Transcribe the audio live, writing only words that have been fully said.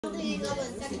हाम्रो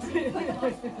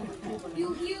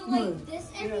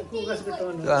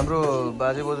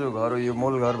बाजे बोजू घर यो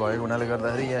मूल घर भएको हुनाले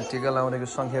गर्दाखेरि यहाँ टिका लाउनेको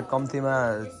संख्या कम्तीमा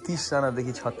 30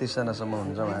 जनादेखि 36 जनासम्म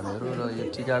हुन्छौँ हामीहरू र यो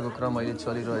टिकाको क्रम अहिले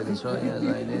चलिरहेको छ।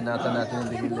 यहाँ अहिले नाता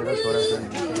नातिनीदेखि लिएर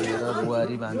छोराछोरीदेखि लिएर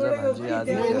बुहारी भान्जा भान्जी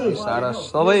आदि सारा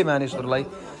सबै मानिसहरूलाई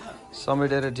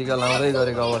समेटेर टिका लाउँदै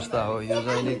गरेको अवस्था हो। यो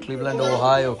चाहिँ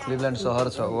क्लिभल्यान्ड सहर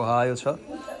छ, ओहायो छ।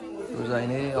 यो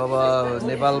चाहिँ अब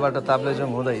नेपालबाट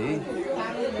ताप्लेजुङ हुँदै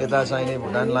यता चाहिँ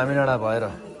भुटान लामिडाँडा भएर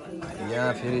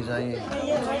यहाँ फेरि चाहिँ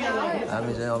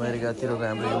हामी चाहिँ अमेरिकातिरको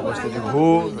हाम्रो यो उपस्थिति हो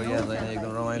र यहाँ चाहिँ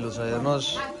एकदम रमाइलो छ। हेर्नुहोस्,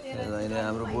 यहाँ चाहिँ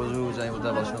हाम्रो बोजू चाहिँ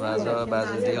उता बस्नु भएको छ,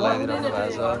 बाजे टिका लगाइदिइरहनु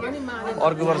भएको छ।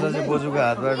 अर्को वर्ष चाहिँ बोजूको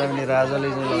हातबाट पनि राजाले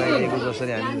चाहिँ लगाइदिएको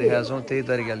जसरी हामीले देखाएको छौँ त्यही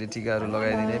तरिकाले टिकाहरू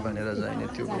लगाइदिने भनेर चाहिँ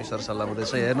त्यो पनि सरसल्लाह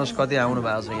हुँदैछ। हेर्नुहोस् कति आउनु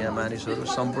भएको छ यहाँ मानिसहरू,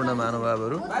 सम्पूर्ण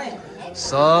महानुभावहरू,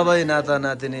 सबै नाता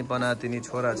नातिनी पनातिनी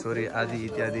छोराछोरी आदि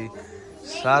इत्यादि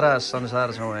सारा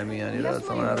संसार छौँ हामी यहाँनिर।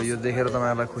 तपाईँहरू यो देखेर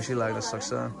तपाईँहरूलाई खुसी लाग्न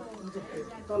सक्छ।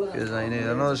 यो चाहिँ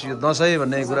हेर्नुहोस्, यो दसैँ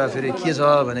भन्ने कुरा फेरि के छ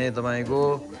भने तपाईँको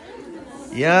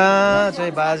यहाँ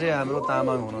चाहिँ बाजे हाम्रो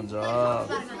तामाङ हुनुहुन्छ,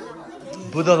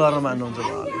 बुद्ध धर्म मान्नुहुन्छ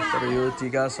उहाँले, तर यो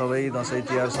टिका सबै दसैँ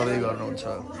तिहार सबै गर्नुहुन्छ।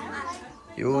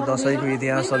 यो दसैँको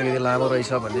इतिहास अलिकति लामो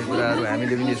रहेछ भन्ने कुराहरू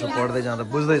हामीले पनि यसो पढ्दै जाँदा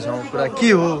बुझ्दैछौँ। कुरा के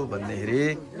हो भन्दाखेरि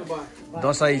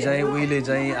दसैँ चाहिँ उहिले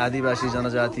चाहिँ आदिवासी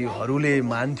जनजातिहरूले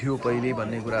मान्थ्यो पहिले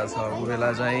भन्ने कुरा छ। ऊ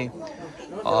बेला चाहिँ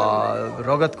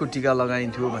रगतको टिका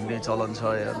लगाइन्थ्यो भन्ने चलन छ।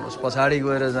 हेर्नुहोस्, पछाडि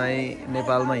गएर चाहिँ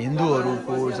नेपालमा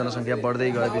हिन्दूहरूको जनसङ्ख्या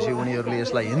बढ्दै गएपछि उनीहरूले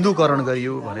यसलाई हिन्दूकरण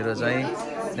गरियो भनेर चाहिँ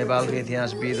नेपालको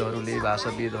इतिहासविदहरूले,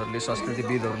 भाषाविदहरूले,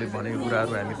 संस्कृतिविदहरूले भनेको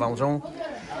कुराहरू हामी पाउँछौँ।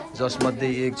 जसमध्ये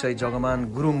एक चाहिँ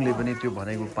जगमान गुरुङले पनि त्यो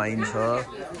भनेको पाइन्छ।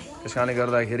 त्यस कारणले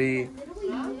गर्दाखेरि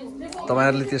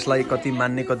तपाईँहरूले त्यसलाई कति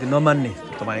मान्ने कति नमान्ने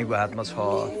तपाईँको हातमा छ।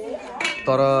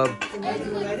 तर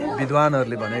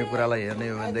विद्वानहरूले भनेको कुरालाई हेर्ने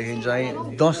हो भनेदेखि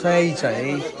चाहिँ दसैँ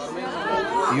चाहिँ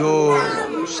यो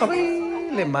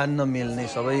सबैले मान्न मिल्ने,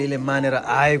 सबैले मानेर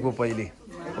आएको पहिले।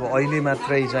 अब अहिले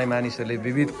मात्रै चाहिँ मानिसहरूले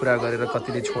विविध कुरा गरेर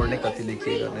कतिले छोड्ने कतिले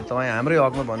के गर्ने। तपाईँ हाम्रै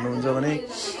हकमा भन्नुहुन्छ भने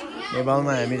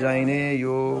नेपालमा हामी चाहिने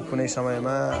यो कुनै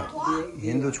समयमा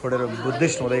हिन्दू छोडेर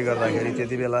बुद्धिस्ट हुँदै गर्दाखेरि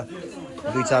त्यति बेला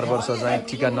 2-4 वर्ष चाहिँ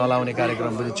टिका नलाउने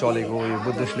कार्यक्रम पनि चलेको, यो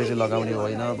बुद्धिस्टले चाहिँ लगाउने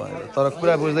होइन भनेर। तर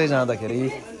कुरा बुझ्दै जाँदाखेरि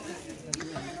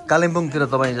कालिम्पोङतिर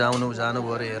तपाईँ जानुभयो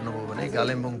अरे हेर्नुभयो भने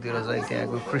कालिम्पोङतिर चाहिँ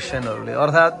त्यहाँको क्रिस्चियनहरूले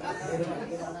अर्थात्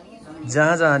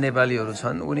जहाँ जहाँ नेपालीहरू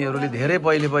छन् उनीहरूले धेरै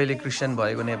पहिले क्रिस्चियन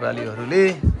भएको नेपालीहरूले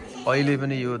अहिले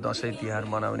पनि यो दसैँ तिहार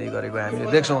मनाउने गरेको हामीले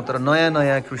देख्छौँ। तर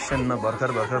नयाँ क्रिस्चियनमा भर्खर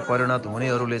परिणत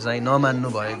हुनेहरूले चाहिँ नमान्नु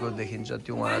भएको देखिन्छ।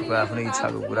 त्यो उहाँहरूको आफ्नै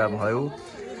इच्छाको कुरा भयो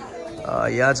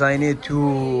या चाहिँ नि त्यो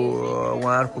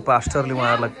उहाँहरूको पास्टरले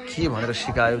उहाँहरूलाई के भनेर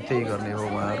सिकायो त्यही गर्ने हो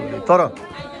उहाँहरूले। तर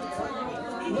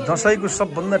दसैँको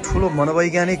सबभन्दा ठुलो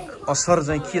मनोवैज्ञानिक असर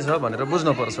चाहिँ के छ भनेर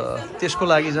बुझ्नुपर्छ। त्यसको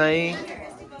लागि चाहिँ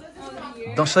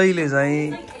दसैँले चाहिँ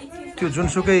त्यो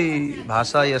जुनसुकै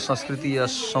भाषा या संस्कृति या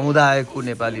समुदायको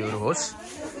नेपालीहरू होस्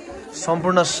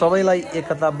सम्पूर्ण सबैलाई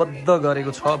एकताबद्ध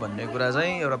गरेको छ भन्ने कुरा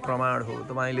चाहिँ एउटा प्रमाण हो।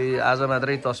 तपाईँले आज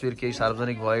मात्रै तस्बिर केही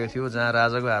सार्वजनिक भएको थियो जहाँ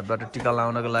राजाको हातबाट टिका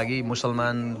लाउनको लागि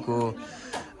मुसलमानको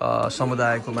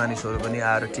समुदायको मानिसहरू पनि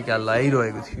आएर टिका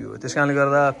लगाइरहेको थियो। त्यस कारणले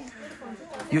गर्दा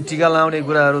यो टिका लाउने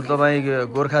कुराहरू तपाईँ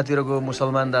गोर्खातिरको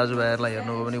मुसलमान दाजुभाइहरूलाई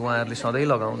हेर्नुभयो भने उहाँहरूले सधैँ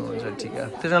लगाउनुहुन्छ टिका।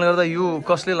 त्यस कारणले गर्दा यो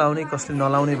कसले लाउने कसले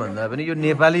नलाउने भन्दा पनि यो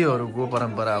नेपालीहरूको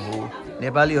परम्परा हो।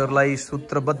 नेपालीहरूलाई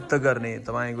सूत्रबद्ध गर्ने,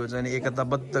 तपाईँको चाहिँ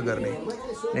एकताबद्ध गर्ने,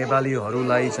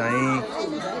 नेपालीहरूलाई चाहिँ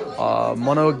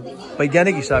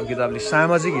मनोवैज्ञानिक हिसाब किताबले,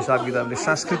 सामाजिक हिसाब किताबले,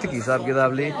 सांस्कृतिक हिसाब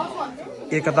किताबले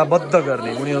एकताबद्ध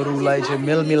गर्ने, उनीहरूलाई चाहिँ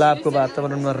मेलमिलापको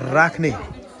वातावरणमा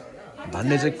राख्ने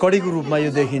भन्ने चाहिँ कडीको रूपमा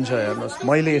यो देखिन्छ। हेर्नुहोस्,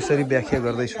 मैले यसरी व्याख्या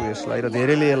गर्दैछु यसलाई र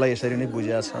धेरैले यसलाई यसरी नै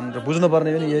बुझेका छन् र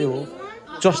बुझ्नुपर्ने पनि यही हो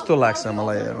जस्तो लाग्छ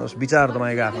मलाई। हेर्नुहोस्, विचार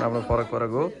तपाईँको आफ्नो आफ्नो फरक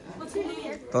हो।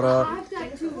 तर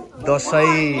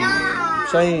दसैँ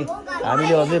चाहिँ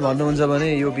हामीले अझै भन्नुहुन्छ भने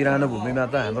यो बिरानो भूमिमा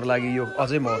त हाम्रो लागि यो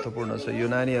अझै महत्त्वपूर्ण छ।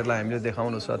 यो नानीहरूलाई हामीले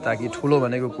देखाउनु छ ताकि ठुलो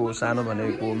भनेको को हो, सानो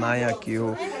भनेको को हो, माया के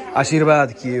हो, आशीर्वाद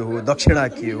के हो,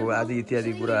 दक्षिणा के हो आदि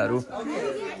इत्यादि कुराहरू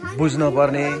बुझ्न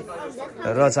पर्ने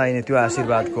र चाहिने त्यो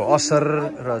आशीर्वादको असर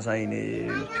र चाहिने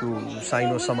त्यो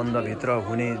साइनो सम्बन्धभित्र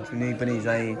हुने जुनै पनि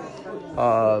चाहिँ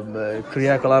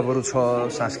क्रियाकलापहरू छ,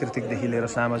 सांस्कृतिकदेखि लिएर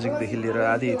सामाजिकदेखि लिएर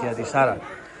आदि इत्यादि सारा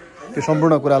त्यो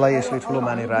सम्पूर्ण कुरालाई यसले ठुलो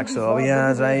माने राख्छ। अब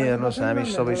यहाँ चाहिँ हेर्नुहोस्, हामी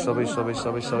सबै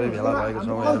भेला भएको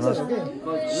छौँ। हेर्नुहोस्,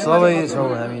 सबै छौँ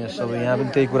हामी सबै। यहाँ पनि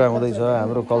त्यही कुरा हुँदैछ,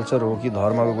 हाम्रो कल्चर हो कि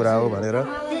धर्मको कुरा हो भनेर।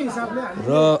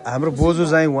 र हाम्रो बोजू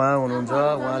चाहिँ उहाँ हुनुहुन्छ,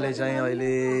 उहाँले चाहिँ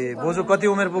अहिले बोजू कति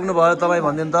उमेर पुग्नु भयो तपाईँ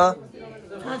भनिदिनु त?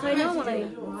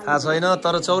 थाहा छैन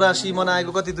तर 84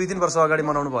 मनाएको कति 2-3 वर्ष अगाडि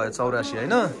मनाउनु भयो 84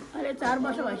 हैन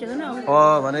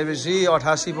भनेपछि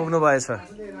 88 पुग्नु भएछ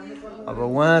अब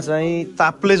उहाँ चाहिँ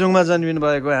ताप्लेजुङमा जन्मिनु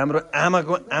भएको हाम्रो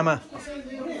आमाको आमा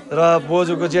र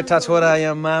बोजूको जेठा छोरा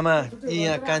यहाँ मामा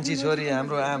यहाँ कान्छी छोरी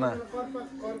हाम्रो आमा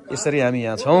यसरी हामी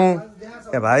यहाँ छौँ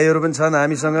यहाँ भाइहरू पनि छन्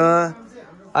हामीसँग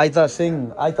आइता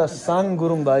साङ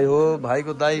गुरुङ भाइ हो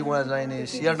भाइको दाई उहाँ चाहिँ नि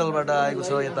सियाटलबाट आएको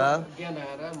छ यता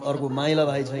अर्को माइला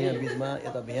भाइ छ यहाँ बिचमा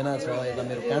यता भेना छ यता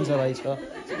मेरो कान्छा भाइ छ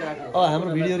हाम्रो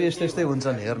भिडियोहरू यस्तै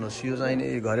हुन्छन् हेर्नुहोस् यो चाहिँ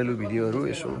नि घरेलु भिडियोहरू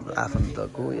यसो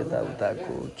आफन्तको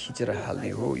यताउताको खिचेर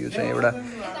हाल्ने हो यो चाहिँ एउटा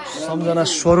सम्झना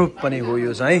स्वरूप पनि हो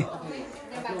यो चाहिँ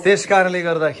त्यस कारणले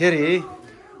गर्दाखेरि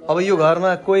अब यो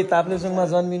घरमा कोही ताप्लेजुङमा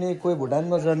जन्मिने कोही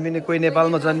भुटानमा जन्मिने कोही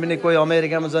नेपालमा जन्मिने कोही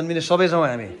अमेरिकामा जन्मिने सबै छौँ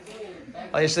हामी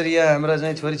यसरी यहाँ हाम्रा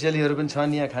चाहिँ छोरीचेलीहरू पनि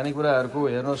छन् यहाँ खानेकुराहरूको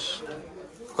हेर्नुहोस्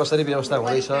कसरी व्यवस्था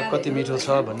हुँदैछ कति मिठो छ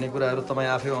भन्ने कुराहरू तपाईँ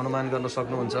आफै अनुमान गर्न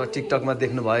सक्नुहुन्छ टिकटकमा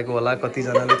देख्नु भएको होला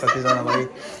कतिजना भाइ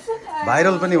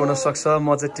भाइरल पनि हुनसक्छ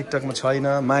म चाहिँ टिकटकमा छैन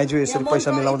माइजू यसरी पैसा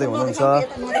मिलाउँदै हुनुहुन्छ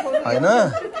होइन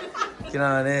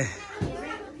किनभने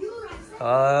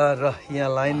र यहाँ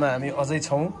लाइनमा हामी अझै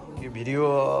छौँ यो भिडियो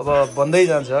अब बन्दै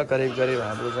जान्छ करिब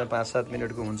हाम्रो चाहिँ 5-7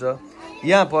 मिनटको हुन्छ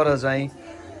यहाँ पर चाहिँ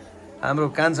हाम्रो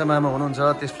कान्छा मामा हुनुहुन्छ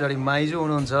त्यस पछाडि माइजू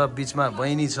हुनुहुन्छ बिचमा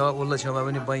बहिनी छ ओल्लो छेउमा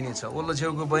पनि बहिनी छ ओल्लो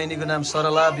छेउको बहिनीको नाम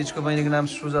सरला बिचको बहिनीको नाम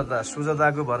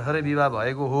सुजताको भर्खरै विवाह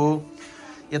भएको हो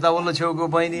यता ओल्लो छेउको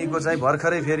बहिनीको चाहिँ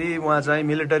भर्खरै फेरि उहाँ चाहिँ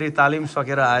मिलिटरी तालिम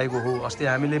सकेर आएको हो अस्ति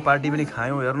हामीले पार्टी पनि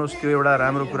खायौँ हेर्नुहोस् त्यो एउटा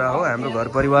राम्रो कुरा हो हाम्रो घर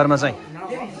परिवारमा चाहिँ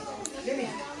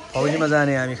फौजीमा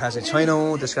जाने हामी खासै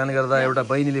छैनौँ त्यस कारणले गर्दा एउटा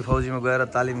बहिनीले फौजीमा गएर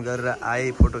तालिम गरेर आए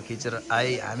फोटो खिचेर आए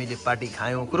हामीले पार्टी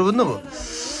खायौँ कुरो बुझ्नुभयो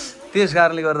त्यस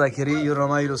कारणले गर्दाखेरि यो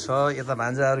रमाइलो छ यता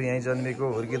भान्जाहरू यहीँ जन्मेको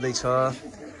हुर्किँदैछ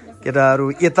केटाहरू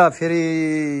यता फेरि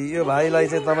यो भाइलाई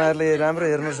चाहिँ तपाईँहरूले राम्रो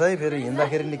हेर्नुहोस् है फेरि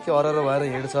हिँड्दाखेरि निकै अररो भएर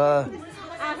हिँड्छ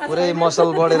पुरै मसल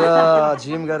बढेर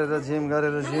जिम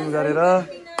गरेर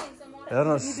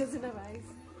हेर्नुहोस्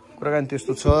कुराकानी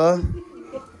त्यस्तो छ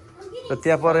र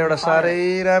त्यहाँ पर एउटा साह्रै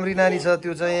राम्री नानी छ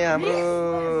त्यो चाहिँ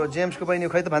हाम्रो जेम्सको बहिनी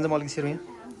खै त भान्जा म अलिक यहाँ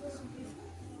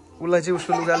उसलाई चाहिँ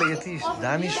उसको लुगाले यति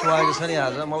दामी सुहाएको छ नि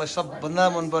आज मलाई सबभन्दा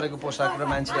मन परेको पोसाक र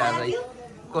मान्छे आज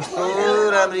कस्तो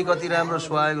राम्री कति राम्रो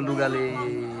सुहाएको लुगाले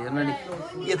हेर्न नि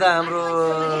यता हाम्रो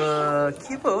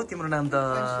के पो हो तिम्रो नाम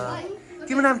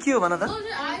के हो भन त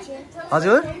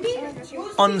हजुर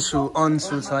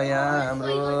अन्सु छ यहाँ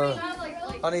हाम्रो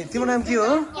अनि तिम्रो नाम के हो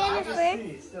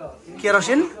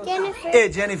केरोसिन ए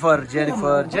जेनिफर के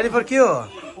हो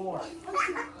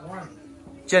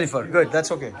Jennifer good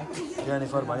that's okay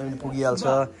Jennifer भन्यो भने पुगिहाल्छ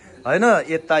होइन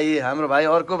यता हाम्रो भाइ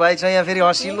अर्को भाइ छ यहाँ फेरि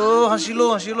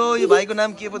हँसिलो यो भाइको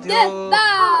नाम के पो थियो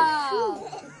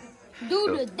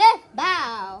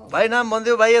भाइ नाम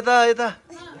भनिदेऊ भाइ यता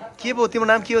के पो तिम्रो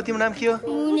नाम के हो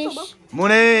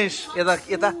मुनेश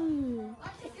यता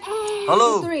हेलो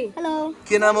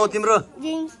के नाम हो तिम्रो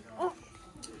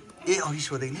ए अघि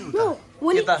सोधेको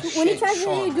नि यता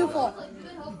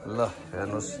ल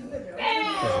हेर्नुहोस्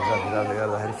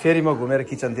गर्दाखेरि फेरि म घुमेर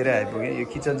किचनतिरै आइपुगेँ यो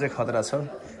किचन चाहिँ खतरा छ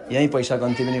यहीँ पैसा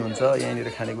गन्ती पनि हुन्छ यहीँनिर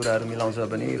खानेकुराहरू मिलाउँछ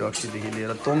पनि रक्सीदेखि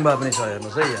लिएर तोङ्बा पनि छ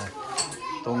हेर्नुहोस् है यहाँ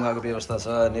तोङ्बाको व्यवस्था छ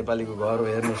नेपालीको घर हो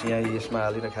हेर्नुहोस् यहाँ यसमा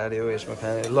हालेर खाने हो यसमा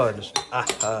खाने ल हेर्नुहोस्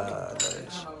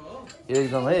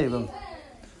एकदम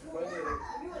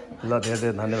ल धेरै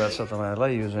धन्यवाद छ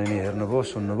तपाईँहरूलाई यो चाहिँ हेर्नुभयो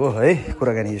सुन्नुभयो है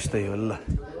कुराकानी यस्तै हो ल